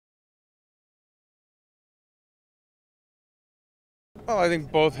Well, I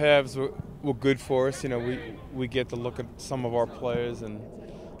think both halves were good for us. You know, we get to look at some of our players and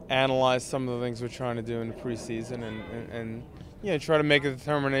analyze some of the things we're trying to do in the preseason, and you know, try to make a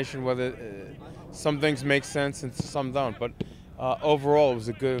determination whether some things make sense and some don't. But overall, it was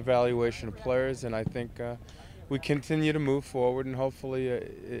a good evaluation of players, and I think we continue to move forward, and hopefully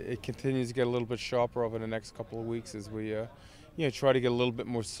it continues to get a little bit sharper over the next couple of weeks as we you know, try to get a little bit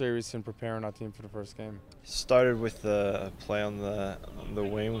more serious in preparing our team for the first game. Started with a play on the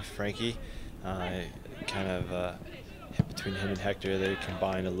wing with Frankie. Kind of hit between him and Hector. They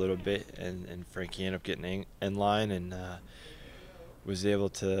combined a little bit, and Frankie ended up getting in line and was able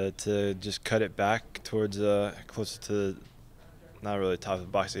to just cut it back towards closer to not really top of the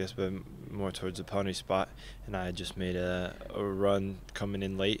box, I guess, but more towards the pony spot. And I just made a run coming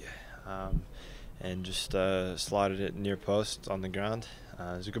in late. And just slotted it near post on the ground.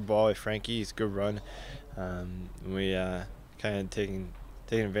 It was a good ball by Frankie. It's a good run. We kind of taking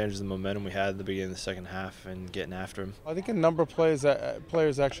advantage of the momentum we had at the beginning of the second half and getting after him. I think a number of players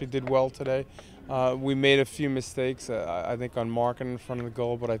actually did well today. We made a few mistakes, I think, on marking in front of the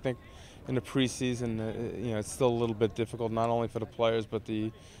goal, but I think in the preseason, you know, it's still a little bit difficult, not only for the players, but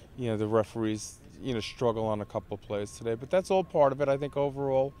the referees, you know, struggle on a couple of plays today. But that's all part of it. I think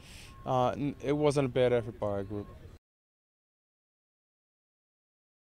overall, it wasn't a bad effort by our group.